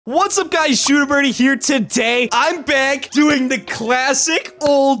What's up, guys? SHOOTABIRDIE here today. I'm back doing the classic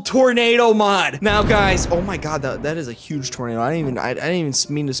old tornado mod. Now, guys, oh my god, that is a huge tornado. I didn't even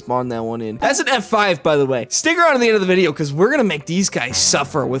mean to spawn that one in. That's an F5, by the way. Stick around to the end of the video because we're gonna make these guys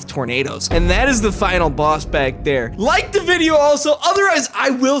suffer with tornadoes. And that is the final boss back there. Like the video also, otherwise I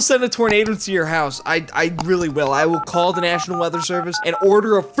will send a tornado to your house. I really will. I will call the National Weather Service and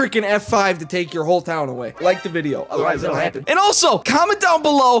order a freaking F5 to take your whole town away. Like the video, otherwise it'll happen. And also, comment down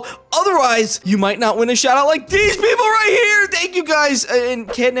below. Otherwise, you might not win a shout out like these people right here. Thank you guys. And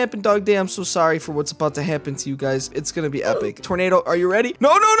Catnap and Dogday, I'm so sorry for what's about to happen to you guys. It's gonna be epic. Tornado, are you ready? No.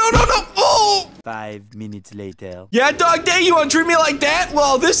 Oh! 5 minutes later. Yeah, Dogday, you wanna treat me like that?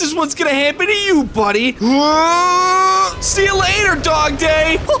 Well, this is what's gonna happen to you, buddy. See you later,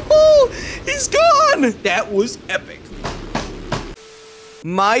 Dogday. He's gone. That was epic.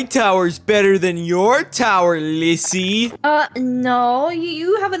 My tower's better than your tower, Lissy. No,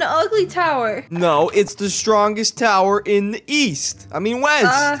 you have an ugly tower. No, it's the strongest tower in the east. I mean,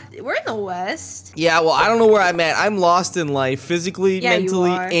 west. We're in the west. Yeah, well, I don't know where I'm at. I'm lost in life, physically,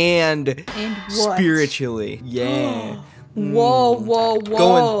 mentally, and spiritually. Yeah. Whoa.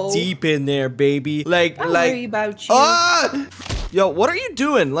 Going deep in there, baby. I worry about you. Yo, what are you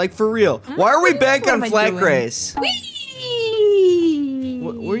doing? Like, for real? Why are we back on flat grace?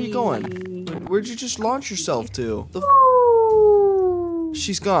 Where are you going? Where'd you just launch yourself to?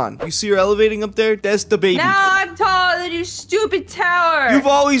 She's gone. You see her elevating up there? That's the baby. Now I'm taller than your stupid tower. You've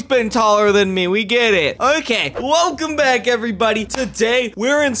always been taller than me. We get it. Okay, welcome back, everybody. Today,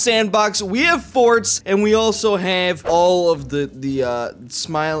 we're in Sandbox. We have forts, and we also have all of the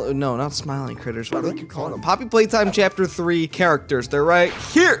not smiling critters. What do you call them? Poppy Playtime Chapter 3 characters. They're right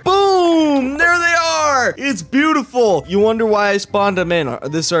here. Boom! There they are. It's beautiful. You wonder why I spawned them in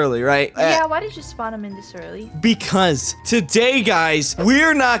this early, right? Yeah, why did you spawn them in this early? Because today, guys,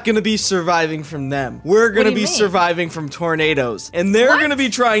 we're not gonna be surviving from them. We're gonna be surviving from tornadoes. And they're gonna be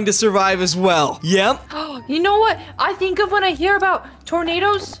trying to survive as well. Yep. You know what I think of when I hear about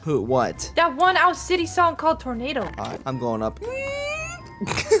tornadoes? Who? What? That one Owl City song called Tornado. Alright, I'm going up.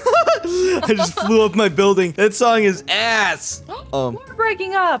 I just flew up my building. That song is ass. We're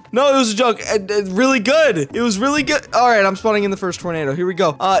breaking up. No, it was a joke. Really good. It was really good. Alright, I'm spawning in the first tornado. Here we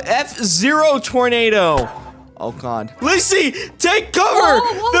go. F0 tornado. Oh god. Lissy, take cover!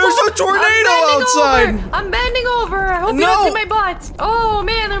 There's a tornado outside! I'm bending over! I hope you don't see my butt! Oh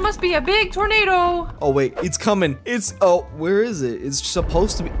man, there must be a big tornado! Oh wait, it's coming. Where is it? It's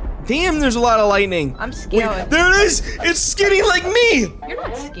supposed to be. Damn, there's a lot of lightning. I'm scared. There it is! It's skinny like me! You're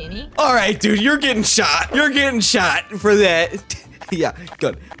not skinny. Alright, dude, you're getting shot. You're getting shot for that. Yeah,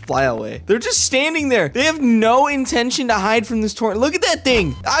 good. Fly away. They're just standing there. They have no intention to hide from this tornado. Look at that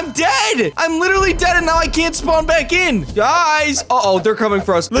thing. I'm dead. I'm literally dead, and now I can't spawn back in. Guys. Uh-oh, they're coming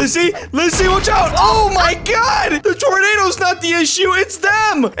for us. Lissy, watch out. Oh, my God. The tornado's not the issue. It's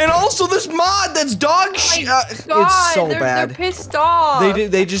them. And also this mod that's dog shit. It's so bad. They're pissed off.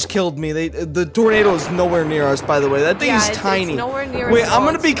 They just killed me. The tornado is nowhere near us, by the way. That thing is tiny. It's nowhere near us. Wait, I'm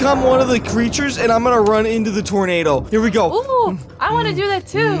going to become one of the creatures, and I'm going to run into the tornado. Here we go. Ooh, I want to do that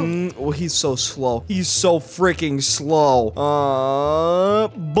too. Well, he's so slow. He's so freaking slow.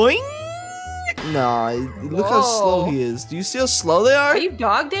 Boing! Nah, look how slow he is. Do you see how slow they are? Are you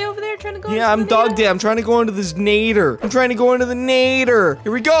Dogday over there trying to go? Yeah, I'm Dogday. I'm trying to go into this nader. I'm trying to go into the nader.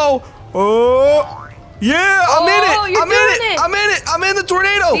 Here we go. Oh! Yeah, I'm in it. I'm in the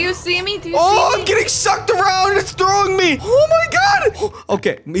tornado. Do you see me? I'm getting sucked around. It's throwing me. Oh my god.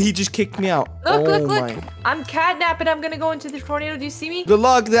 Okay, he just kicked me out. Look. I'm Catnap and I'm gonna go into the tornado. Do you see me? Good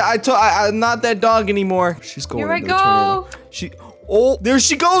luck. I'm not that dog anymore. She's going into the tornado. Oh, there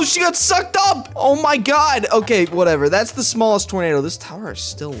she goes. She got sucked up. Oh my god. Okay, whatever. That's the smallest tornado. This tower is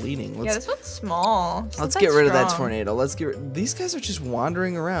still leaning. Yeah, this one's small. Let's get rid of that tornado. These guys are just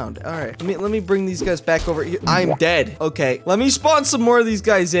wandering around. All right. Let me bring these guys back over here. I'm dead. Okay. Let me spawn some more of these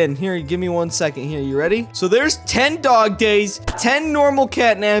guys in. Here, give me 1 second. Here, you ready? So there's 10 Dogdays, 10 normal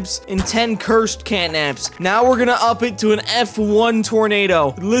catnaps, and 10 cursed catnaps. Now we're gonna up it to an F1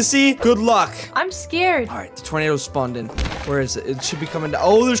 tornado. Lissy, good luck. I'm scared. All right, the tornado spawned in. Where is it? It should be coming down.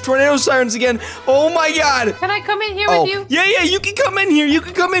 Oh, there's tornado sirens again. Oh my god. Can I come in here with you? Yeah, you can come in here.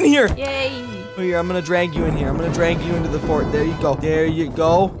 Yay. Oh, here, I'm gonna drag you in here. I'm gonna drag you into the fort. There you go. There you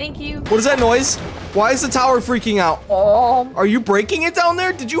go. Thank you. What is that noise? Why is the tower freaking out? Are you breaking it down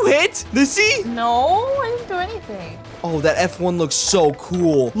there? Did you hit? Lissy? No, I didn't do anything. Oh, that F1 looks so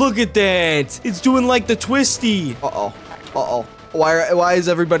cool. Look at that. It's doing like the twisty. Uh-oh. Why is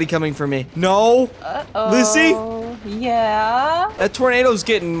everybody coming for me? No. Lissy? Yeah? That tornado's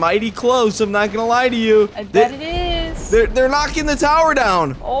getting mighty close. I'm not gonna lie to you. I bet it is. They're knocking the tower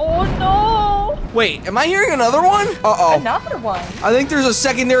down. Oh no. Wait, am I hearing another one? Uh-oh. Another one. I think there's a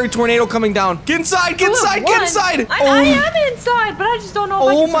secondary tornado coming down. Get inside, get inside, get inside. I am inside, but I just don't know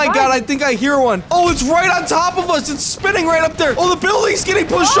if I Oh can my survive. god, I think I hear one. Oh, it's right on top of us. It's spinning right up there. Oh, the building's getting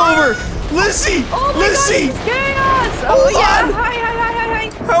pushed over. Lizzie, Oh my Lizzie. God, it's chaos. Hold Oh yeah. on. Hi.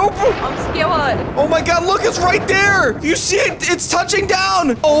 Help. I'm scared. Oh my god, look, it's right there. You see it? It's touching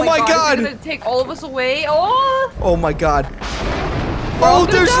down. Oh my god. Is it gonna take all of us away? Oh. Oh my god. all Oh,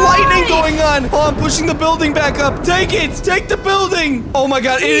 gonna there's die. lightning going on. Oh, I'm pushing the building back up. Take it. Take the building. Oh my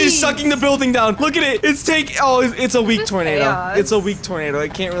god, it is Jeez. sucking the building down. Look at it. It's a weak is tornado. chaos. It's a weak tornado.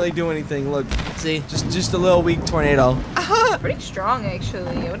 It can't really do anything. Look, see, just a little weak tornado. Pretty strong,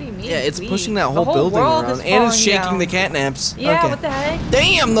 actually. What do you mean? Yeah, it's weak? pushing that The whole building world around, is and it's falling shaking the down. catnaps. Yeah, Okay. what the heck?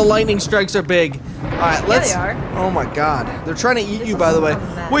 Damn, the lightning strikes are big. All right, let's. they are. Oh my god, they're trying to eat This you. is By the way,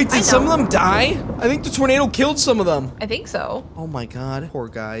 something that- wait, I did some of know. them die? I think the tornado killed some of them. I think so. Oh my god, poor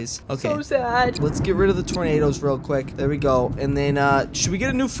guys. Okay. So sad. Let's get rid of the tornadoes real quick. There we go. And then, should we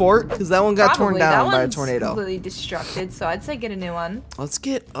get a new fort? Because that one got torn Probably. down That by a one's tornado. completely destructed, so I'd say get a new one. Let's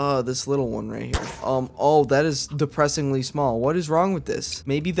get, this little one right here. Oh, that is depressingly small. What is wrong with this?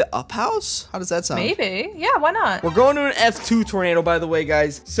 Maybe the up house? How does that sound? Maybe. Yeah, why not? We're going to an F2 tornado, by the way,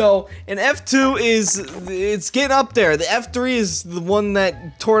 guys. So, an F2 it's getting up there. The F3 is the one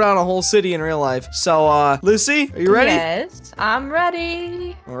that tore down a whole city in real life. So, Lucy, are you ready? Yes, I'm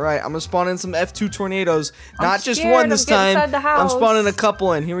ready. All right, I'm gonna spawn in some F2 tornadoes. I'm Not just scared. one this I'm getting time. inside the I'm house. spawning a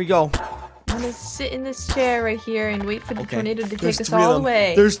couple in. Here we go. I'm gonna sit in this chair right here and wait for the tornado to There's take us three of all the them.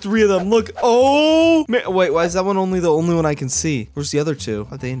 way. There's three of them. Look. Oh, man. Wait, why is that one the only one I can see? Where's the other two?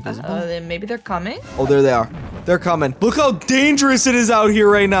 Are they invisible? Then maybe they're coming. Oh, there they are. They're coming. Look how dangerous it is out here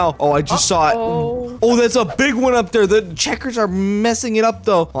right now. Oh, I just saw it. Oh, that's a big one up there. The checkers are messing it up,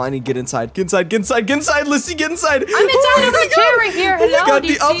 though. Oh, I need to get inside. Get inside. Get inside. Get inside. Lissy, get inside. I'm inside of the chair right here. Oh my Hello, god, do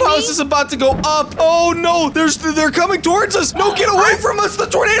the you up see house me? is about to go up. Oh no, they're coming towards us. No, get away from us. The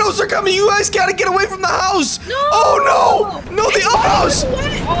tornadoes are coming. You guys gotta get away from the house. No. Oh no, no, the up house.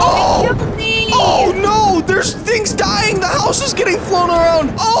 Oh, they killed me. Oh no, there's things dying. The house is getting flown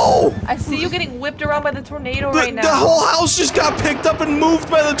around. Oh. I see you getting whipped around by the tornado The, right now. the whole house just got picked up and moved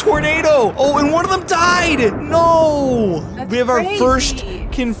by the tornado. Oh, and one of them died. No. That's We have our crazy. first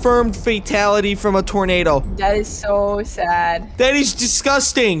confirmed fatality from a tornado. That is so sad. That is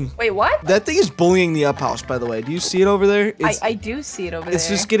disgusting. Wait, what? That thing is bullying the up house, by the way. Do you see it over there? I do see it over there. It's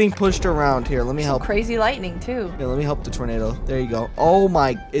just getting pushed around. Here, let me help. Crazy lightning too. Here, let me help the tornado. There you go. Oh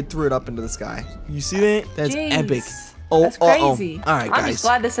my, it threw it up into the sky. You see that? That's Jeez. epic. Oh, That's crazy. All right, guys. I'm just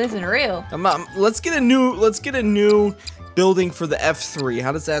glad this isn't real. Let's get a new building for the F3.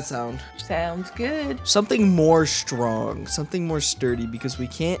 How does that sound? Sounds good. Something more strong, something more sturdy, because we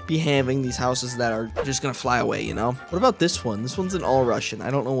can't be having these houses that are just gonna fly away, you know? What about this one? This one's an all Russian. I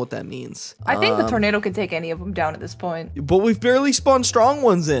don't know what that means. I think the tornado could take any of them down at this point. But we've barely spawned strong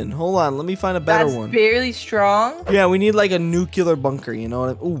ones in. Hold on, let me find a better That's one. barely strong. Yeah, we need like a nuclear bunker, you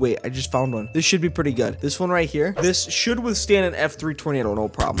know? Oh, wait, I just found one. This should be pretty good. This one right here. This should withstand an F3 tornado, no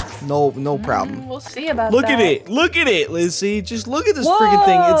problem. No problem. We'll see about Look that. at it. Look at it, Lizzie. Just look at this freaking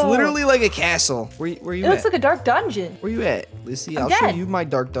thing. It's Whoa. literally like a castle. Where you It looks at? like a dark dungeon. Where you at, Lizzie? I'm I'll show dead. you my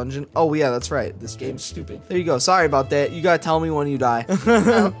dark dungeon. Oh, yeah, that's right. This game's stupid. There you go. Sorry about that. You gotta tell me when you die.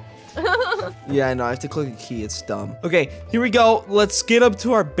 Yeah, I know. I have to click a key. It's dumb. Okay, here we go. Let's get up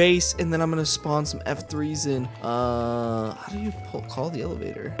to our base, and then I'm gonna spawn some F3s in. How do you call the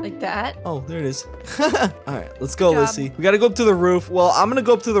elevator? Like that. Oh, there it is. All right, let's go, Good job. Lissy. We gotta go up to the roof. Well, I'm gonna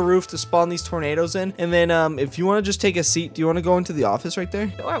go up to the roof to spawn these tornadoes in, and then if you want to just take a seat, do you want to go into the office right there?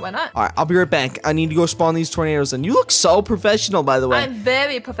 Sure, why not? All right, I'll be right back. I need to go spawn these tornadoes in. You look so professional, by the way. I'm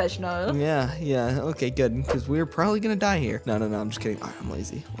very professional. Yeah. Okay, good. Because we're probably gonna die here. No, I'm just kidding. All right, I'm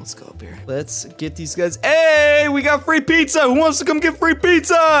lazy. Let's go up here. Let's get these guys. Hey, we got free pizza. Who wants to come get free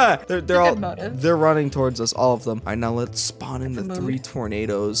pizza? They're running towards us, all of them. All right, now let's spawn in the 3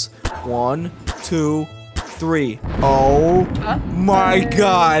 tornadoes. 1, 2, 3. Oh my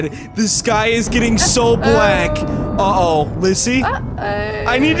God, the sky is getting so black. Uh-oh, Lissy.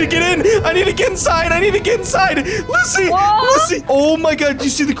 I need to get in. I need to get inside. Lissy. Oh my God, do you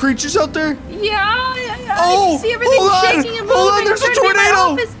see the creatures out there? Yeah. Oh, I see everything shaking and moving. hold on, there's a Turn to my tornado.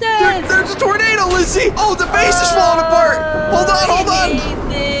 office desk. There's a tornado, Lizzie. Oh, the base is falling apart. Hold on. I hate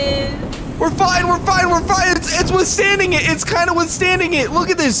this. We're fine. It's withstanding it. It's kind of withstanding it. Look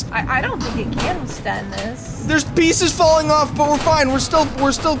at this. I don't think it can withstand this. There's pieces falling off, but we're fine. We're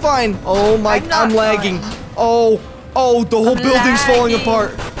still fine. Oh my, I'm not I'm lagging. fine. Oh, the whole building's falling lagging.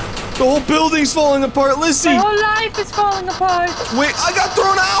 apart. The whole building's falling apart. Lizzie. My whole life is falling apart. Wait, I got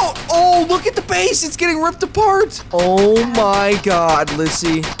thrown out. Oh, look at the base. It's getting ripped apart. Oh my God,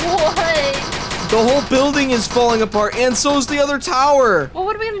 Lizzie. What? The whole building is falling apart, and so is the other tower. Well,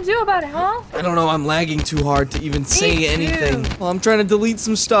 what are we gonna do about it, huh? I don't know. I'm lagging too hard to even say Me anything. too. Well, I'm trying to delete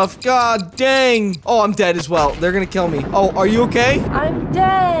some stuff. God dang. Oh, I'm dead as well. They're gonna kill me. Oh, are you okay? I'm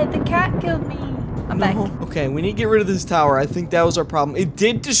dead. The cat killed me. I'm back. Okay, we need to get rid of this tower. I think that was our problem. It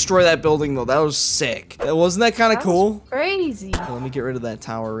did destroy that building, though. That was sick. Wasn't that kind of cool? Crazy. Okay, let me get rid of that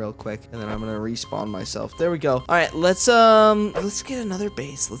tower real quick, and then I'm gonna respawn myself. There we go. All right, let's get another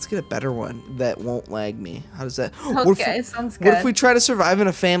base. Let's get a better one that won't lag me. How does that? Okay, sounds good. What if we try to survive in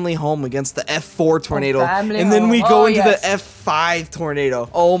a family home against the F4 tornado, family and then we home. go Oh, into yes. the F5 tornado?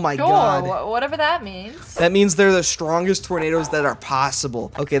 Oh my Sure, God. whatever that means. That means they're the strongest tornadoes that are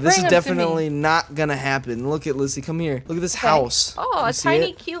possible. Okay, this Bring is 'em to me. definitely not gonna happen. Look at Lizzie. Come here. Look at this house. Oh, You a see tiny,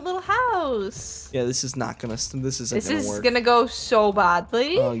 it? cute little house. Yeah, this is not gonna. This isn't This gonna is work. gonna go so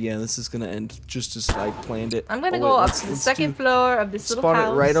badly. Oh yeah, this is gonna end just as I planned it. I'm gonna Oh, go wait, up to the second floor of this little Spawn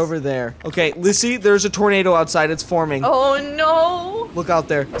house. it right over there. Okay, Lizzie, there's a tornado outside. It's forming. Oh no! Look out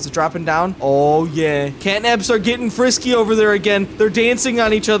there. Is it dropping down? Oh yeah. Catnaps are getting frisky over there again. They're dancing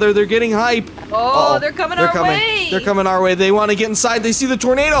on each other. They're getting hype. Oh, they're coming our way. They're coming our way. They want to get inside. They see the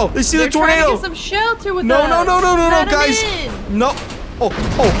tornado. They see They're the tornado. trying to get some shelter with No, us. no, Let 'em guys. in. No. Oh,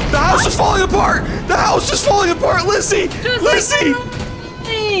 the house is falling apart. The house is falling apart. Lizzie. Just Lizzie.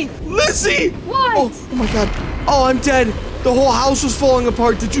 Hey, Lizzie. what? Oh my God. Oh, I'm dead. The whole house was falling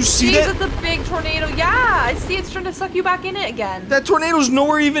apart. Did you see Jeez, that? it's a big tornado. Yeah, I see it's trying to suck you back in it again. That tornado's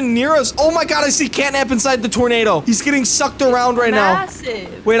nowhere even near us. Oh my God, I see Catnap inside the tornado. He's getting sucked around right now.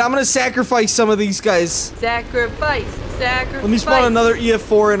 Massive. Wait, I'm gonna sacrifice some of these guys. Sacrifice. Let me spawn another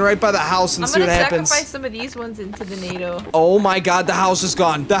EF4 in right by the house and see what happens. sacrifice some of these ones into the NATO. Oh my God, the house is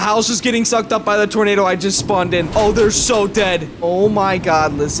gone. The house is getting sucked up by the tornado I just spawned in. Oh, they're so dead. Oh my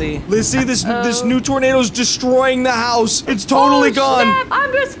God, Lizzie. Lizzie, this new tornado's destroying the house. It's totally gone. Snap.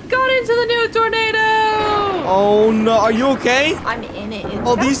 I'm just going into the new tornado. Oh no, are you okay? I'm in it. It's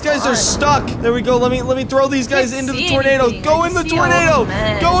Oh, these guys are stuck. There we go. Let me throw these guys Can't into the see tornado. anything. Go I in the see all the tornado.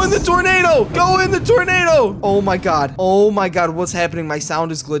 mess. Go in the tornado. Go in the tornado. Oh my God. Oh my God. What's happening? My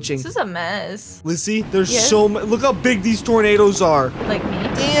sound is glitching. This is a mess. Lizzie, there's Yes? so much. Look how big these tornadoes are. Like me.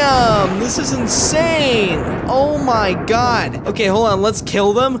 Damn, this is insane. Oh my God. Okay, hold on. Let's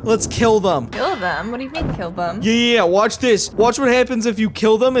kill them. Let's kill them. Kill them? What do you mean kill them? Yeah. Watch this. Watch what happens if you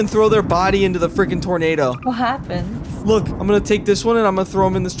kill them and throw their body into the freaking tornado. What happens? Look, I'm gonna take this one and I'm gonna throw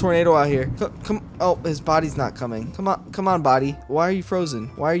him in this tornado out here. Come. Oh, his body's not coming. Come on, body. Why are you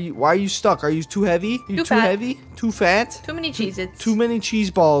frozen? Why are you stuck? Are you too heavy? Are you Too too fat. heavy? Too fat? Too many Cheez-Its. Too many cheese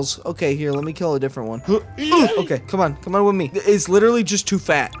balls. Okay, here, let me kill a different one. Okay, come on with me. It's literally just too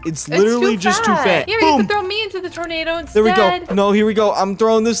fat. It's literally just too fat. Here, you Boom. can throw me into the tornado instead. There we go. No, here we go. I'm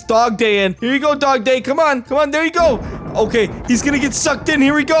throwing this Dogday in. Here you go, Dogday. Come on. There you go. Okay, he's gonna get sucked in.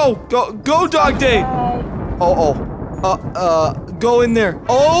 Here we go. Go, Dogday. Go in there.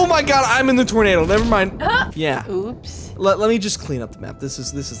 Oh my God, I'm in the tornado. Never mind. Yeah. Oops. Let me just clean up the map. This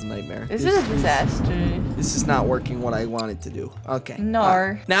is a nightmare. This is a disaster. This is not working what I wanted to do. Okay.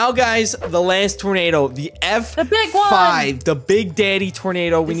 No. Now, guys, the last tornado, the F5, The big one. the Big Daddy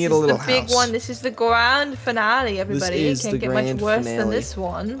tornado. We need a little This is the house. big one. This is the grand finale, everybody. is It can't the get much grand worse than finale. this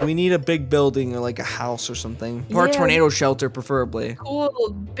one. We need a big building or like a house or something. Or a Yeah. tornado shelter, preferably.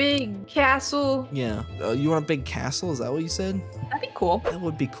 Cool big castle. Yeah. You want a big castle? Is that what you said? That'd be cool. That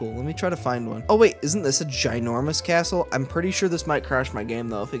would be cool. Let me try to find one. Oh, wait. Isn't this a ginormous castle? I'm pretty sure this might crash my game,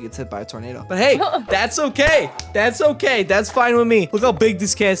 though, if it gets hit by a tornado. But hey, that's okay. That's okay. That's fine with me. Look how big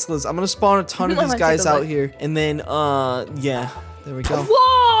this castle is. I'm going to spawn a ton of I'm these gonna guys take a out look. here. And then, yeah. There we go.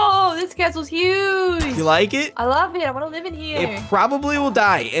 Whoa! This castle's huge. You like it? I love it. I want to live in here. It probably will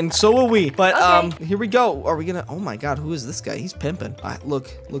die, and so will we. But Okay. here we go. Are we gonna? Oh my God, who is this guy? He's pimping.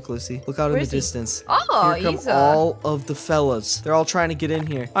 Look, Lizzie. Look out Where in the is he? distance. Oh, Here come he's all of the fellas. They're all trying to get in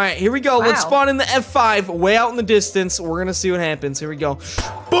here. All right, here we go. Let's Wow. spawn in the F5 way out in the distance. We're gonna see what happens. Here we go.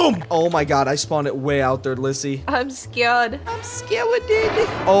 Boom! Oh my God, I spawned it way out there, Lizzie. I'm scared. I'm scared.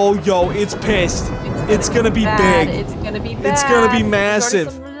 Oh, yo, it's pissed. It's gonna be bad. big. It's gonna be bad. It's gonna be There's massive.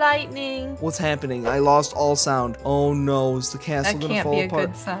 already some lightning. What's happening? I lost all sound. Oh no, is the castle That gonna can't fall be a apart?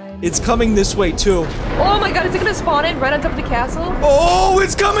 good sign. It's coming this way too. Oh my God! Is it gonna spawn in right on top of the castle? Oh,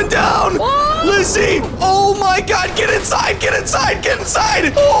 it's coming down! What? Lizzie! Oh my God, get inside! Get inside! Get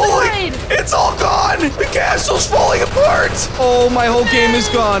inside! Holy! Inside. It's all gone! The castle's falling apart! Oh, my whole game is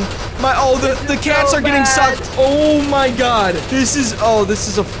gone. The cats so are getting bad. sucked. Oh my God. This is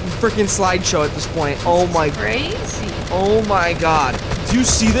a freaking slideshow at this point. Oh my Crazy. Oh my God. do you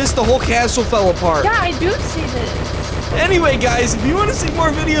see this? The whole castle fell apart. Yeah, I do see this. Anyway, guys, if you want to see more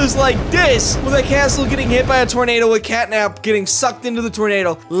videos like this, with a castle getting hit by a tornado, with Catnap getting sucked into the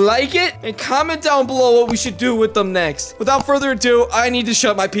tornado, like it and comment down below what we should do with them next. Without further ado, I need to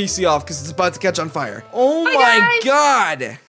shut my PC off because it's about to catch on fire. Oh my God.